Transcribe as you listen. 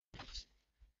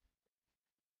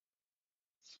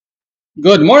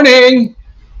Good morning.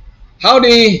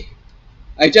 Howdy.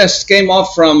 I just came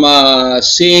off from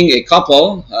seeing a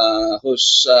couple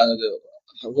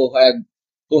who had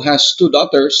who has two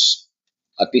daughters,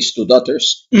 at least two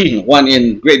daughters, one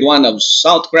in grade one of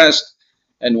Southcrest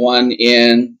and one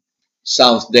in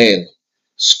Southdale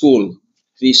School.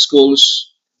 These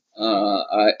schools,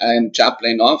 I am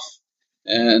chaplain of,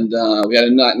 and we had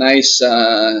a nice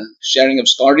sharing of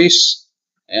stories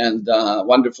and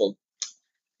wonderful.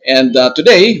 And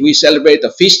today we celebrate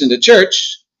a feast in the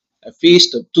church, a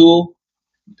feast of two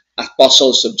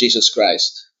apostles of Jesus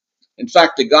Christ. In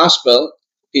fact, the gospel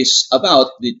is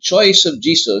about the choice of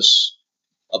Jesus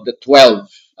of the 12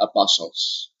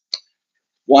 apostles.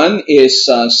 One is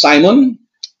Simon,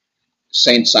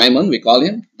 Saint Simon, we call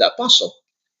him, the apostle,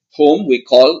 whom we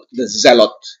call the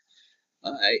zealot.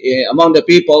 Among the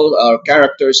people or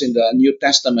characters in the New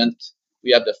Testament,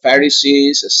 we have the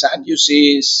Pharisees, the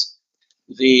Sadducees,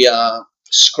 the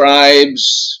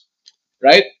scribes,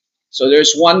 right? So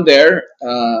there's one there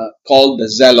called the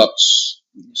Zealots.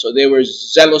 So they were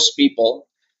zealous people,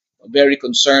 very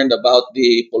concerned about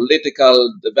the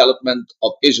political development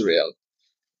of Israel,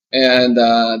 and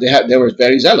they were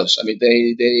very zealous. I mean,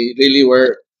 they really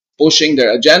were pushing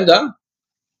their agenda,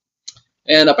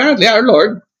 and apparently our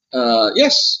Lord,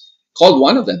 yes, called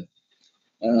one of them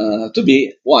to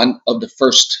be one of the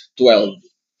first 12.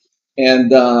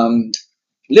 And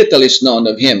little is known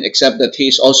of him, except that he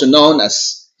is also known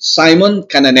as Simon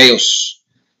Cananeus,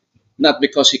 not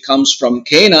because he comes from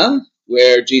Cana,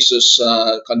 where Jesus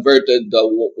converted the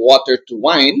water to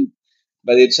wine,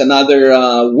 but it's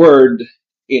another word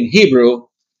in Hebrew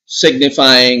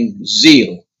signifying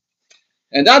zeal.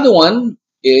 And the other one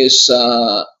is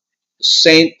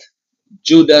Saint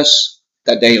Judas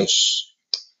Thaddeus.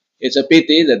 It's a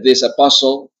pity that this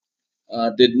apostle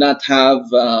did not have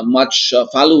much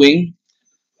following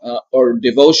or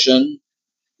devotion,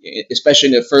 especially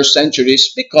in the first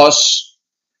centuries, because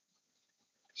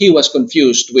he was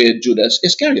confused with Judas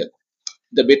Iscariot,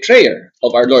 the betrayer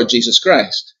of our Lord Jesus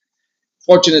Christ.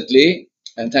 Fortunately,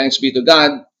 and thanks be to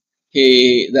God,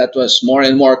 that was more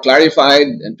and more clarified,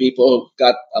 and people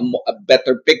got a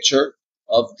better picture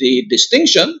of the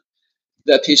distinction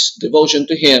that his devotion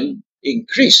to him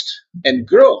increased and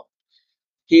grew.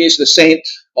 He is the saint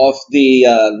of the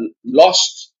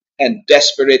lost and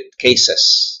desperate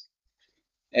cases.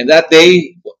 And that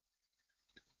day,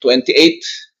 28th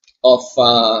of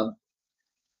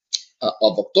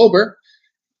October,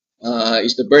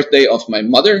 is the birthday of my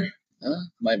mother,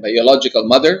 my biological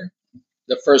mother,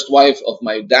 the first wife of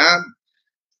my dad,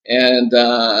 and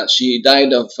she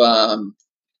died of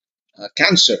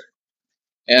cancer.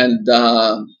 And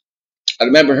I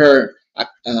remember her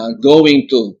going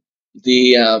to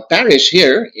the parish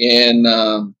here in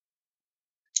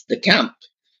the camp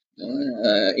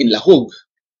in Lahug,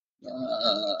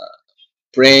 uh,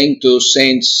 praying to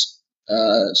Saints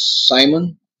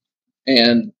Simon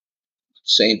and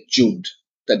Saint Jude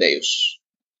Thaddeus.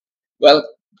 Well,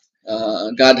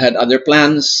 God had other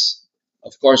plans.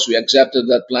 Of course, we accepted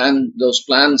those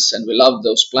plans, and we love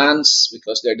those plans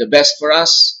because they're the best for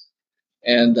us.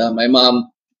 And my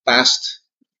mom passed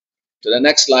to the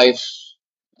next life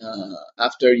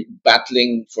after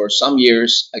battling for some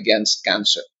years against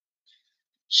cancer.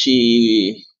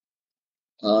 She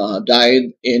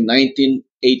died in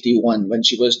 1981 when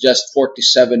she was just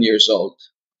 47 years old.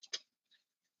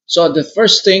 So the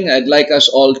first thing I'd like us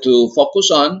all to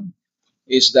focus on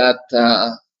is that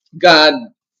God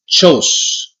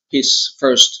chose his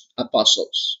first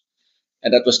apostles.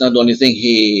 And that was not the only thing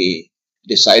he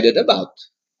decided about.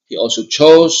 He also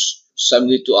chose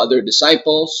 72 other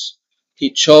disciples.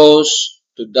 He chose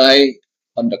to die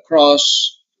on the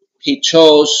cross. He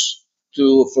chose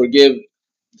to forgive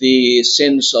the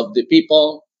sins of the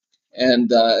people. And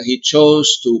he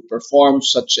chose to perform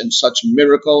such and such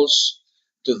miracles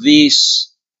to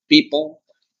these people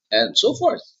and so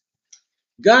forth.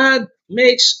 God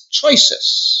makes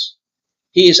choices.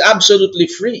 He is absolutely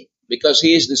free because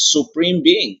he is the supreme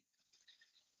being.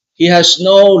 He has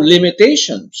no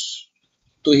limitations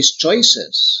to his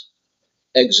choices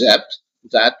except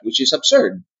that which is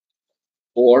absurd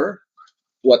or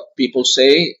what people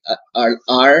say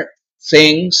are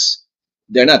things.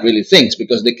 They're not really things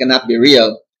because they cannot be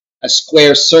real. A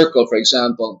square circle, for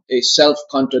example, a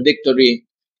self-contradictory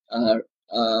uh,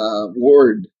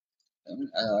 word,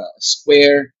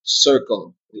 square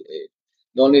circle.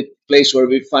 The only place where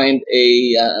we find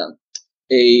a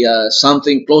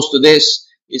something close to this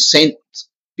is Saint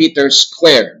Peter's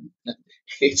Square.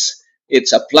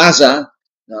 It's a plaza,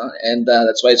 and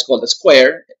that's why it's called a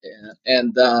square.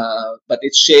 And but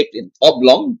it's shaped in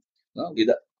oblong, with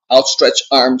outstretched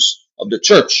arms of the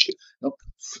church,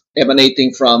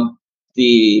 emanating from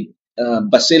the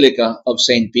Basilica of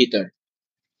Saint Peter.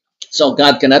 So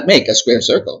God cannot make a square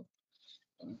circle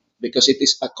because it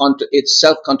is it's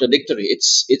self-contradictory.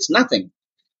 It's nothing,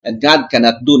 and God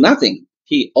cannot do nothing.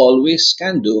 He always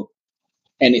can do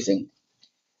anything,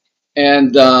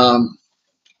 and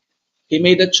He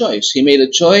made a choice. He made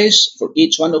a choice for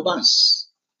each one of us.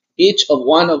 Each of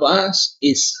one of us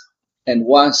is and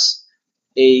was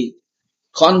a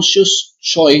conscious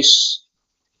choice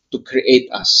to create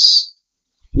us.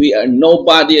 We are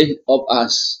nobody of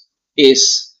us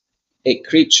is a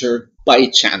creature by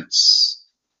chance.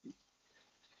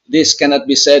 This cannot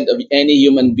be said of any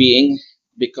human being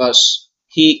because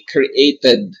he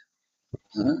created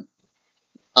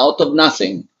out of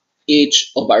nothing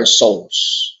each of our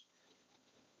souls.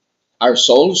 Our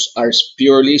souls are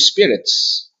purely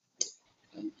spirits,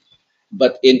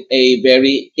 but in a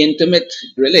very intimate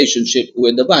relationship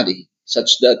with the body,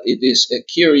 such that it is a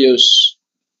curious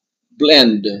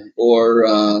blend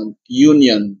or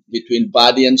union between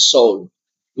body and soul.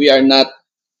 We are not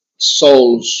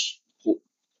souls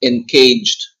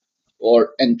encaged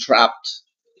or entrapped,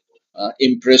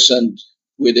 imprisoned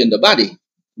within the body.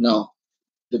 No,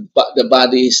 the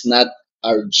body is not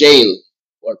our jail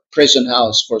or prison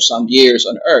house for some years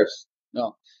on earth.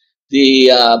 No, the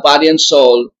body and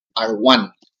soul are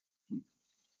one.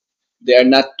 They are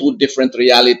not two different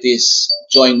realities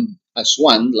joined as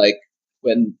one, like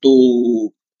when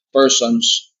two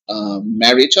persons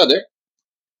marry each other,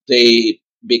 they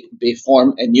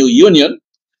form a new union,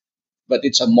 but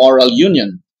it's a moral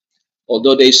union.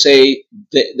 Although they say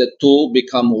the two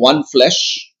become one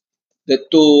flesh, the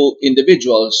two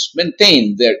individuals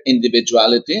maintain their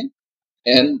individuality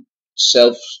and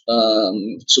self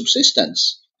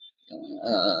subsistence.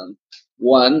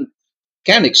 One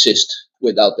can exist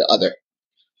without the other,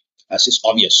 as is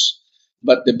obvious.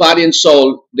 But the body and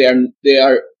soul, they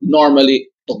are normally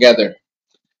together.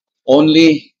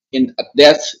 Only in at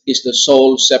death is the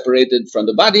soul separated from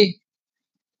the body,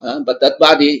 but that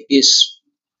body is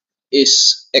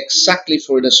exactly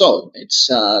for the soul. It's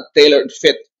tailored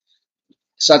fit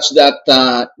such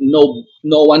that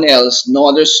no one else, no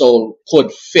other soul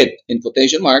could fit in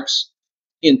quotation marks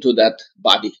into that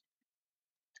body.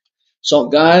 So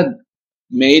God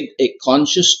made a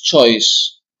conscious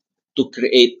choice to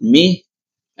create me,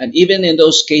 and even in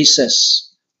those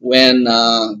cases when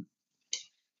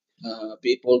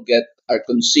people are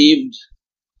conceived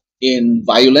in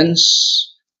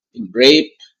violence, in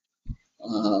rape,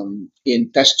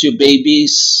 in test tube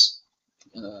babies,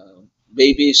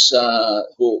 babies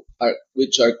who are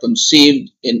which are conceived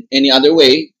in any other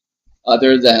way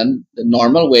other than the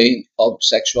normal way of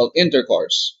sexual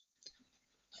intercourse.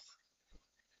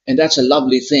 And that's a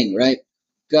lovely thing, right?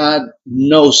 God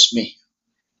knows me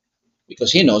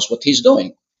because He knows what He's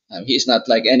doing. He's not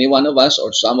like any one of us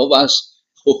or some of us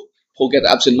who get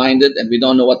absent minded and we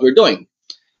don't know what we're doing.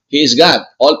 He is God,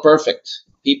 all perfect.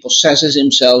 He possesses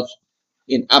Himself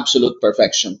in absolute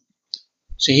perfection.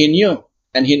 So He knew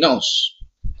and He knows.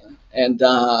 And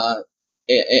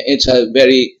it's a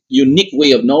very unique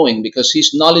way of knowing because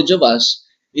His knowledge of us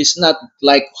is not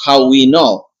like how we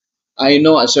know. I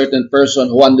know a certain person,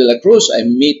 Juan de la Cruz, I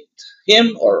meet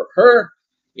him or her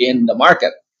in the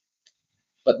market.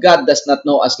 But God does not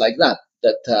know us like that,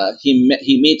 that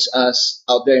He meets us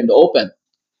out there in the open.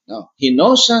 No, He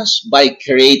knows us by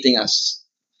creating us.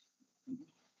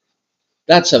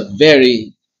 That's a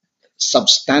very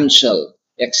substantial,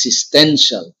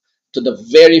 existential, to the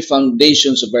very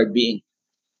foundations of our being,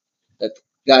 that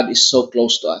God is so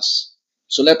close to us.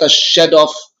 So let us shed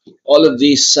off all of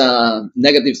these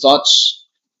negative thoughts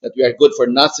that we are good for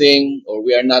nothing or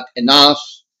we are not enough.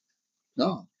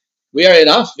 No, we are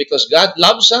enough because God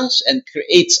loves us and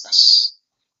creates us.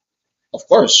 Of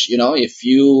course, if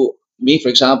me, for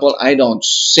example, I don't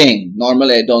sing.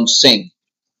 Normally, I don't sing.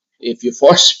 If you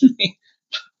force me,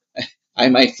 I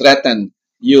might threaten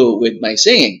you with my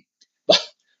singing.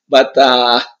 But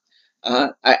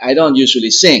I don't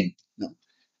usually sing. No.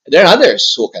 There are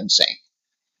others who can sing,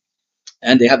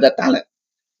 and they have that talent,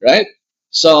 right?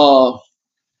 So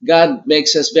God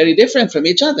makes us very different from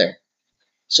each other.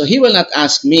 So He will not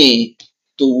ask me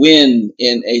to win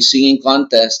in a singing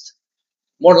contest.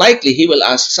 More likely, He will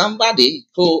ask somebody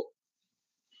who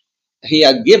He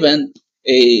had given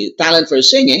a talent for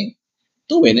singing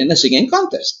to win in a singing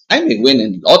contest. I may win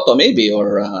in Lotto maybe,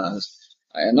 or I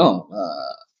don't know,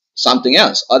 something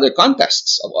else, other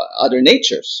contests of other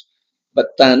natures, but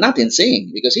not in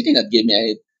singing because He did not give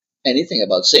me anything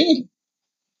about singing,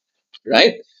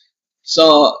 right?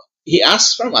 So He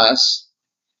asks from us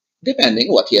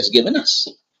depending what He has given us.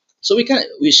 So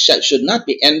should not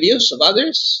be envious of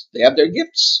others. They have their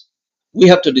gifts. We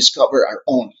have to discover our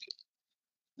own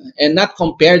and not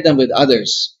compare them with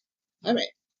others. I mean,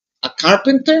 a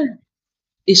carpenter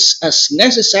is as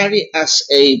necessary as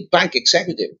a bank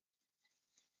executive.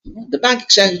 The bank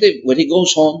executive, when he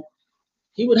goes home,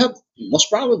 he would have most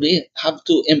probably have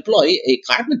to employ a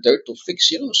carpenter to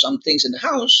fix, some things in the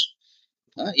house.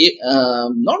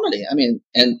 Normally, I mean,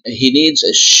 and he needs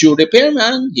a shoe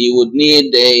repairman. He would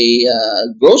need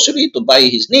a grocery to buy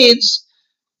his needs,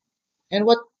 and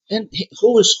what and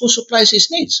who supplies his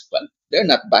needs? Well, they're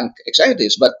not bank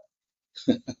executives, but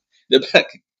the bank,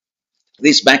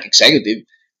 this bank executive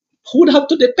who would have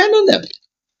to depend on them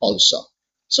also.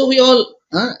 So we all,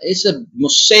 it's a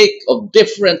mosaic of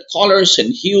different colors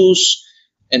and hues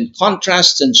and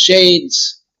contrasts and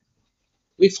shades.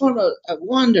 We form a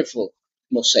wonderful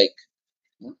mosaic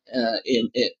in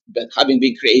it, but having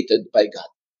been created by God.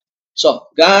 So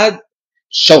God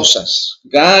shows us.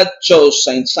 God chose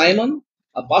Saint Simon,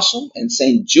 apostle, and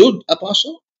Saint Jude,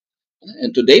 apostle,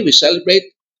 and today we celebrate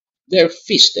their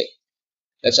feast day.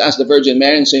 Let's ask the Virgin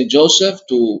Mary and Saint Joseph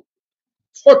to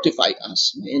fortify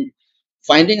us in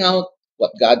finding out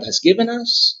what God has given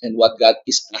us and what God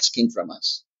is asking from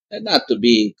us, and not to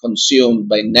be consumed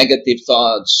by negative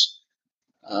thoughts,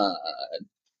 uh,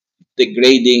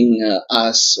 degrading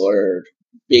us, or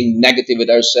being negative with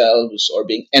ourselves, or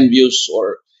being envious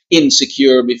or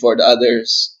insecure before the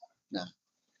others. No,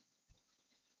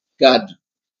 God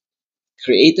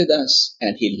created us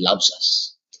and He loves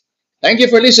us. Thank you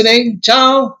for listening.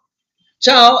 Ciao,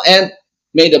 ciao, and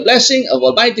may the blessing of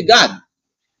Almighty God,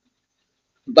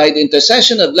 by the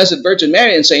intercession of Blessed Virgin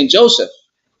Mary and Saint Joseph,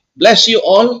 bless you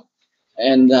all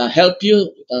and help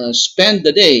you spend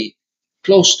the day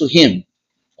close to Him,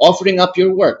 offering up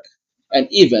your work and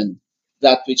even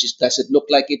that which doesn't look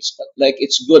like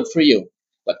it's good for you,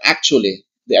 but actually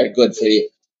they are good for you.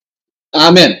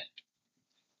 Amen.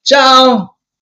 Ciao.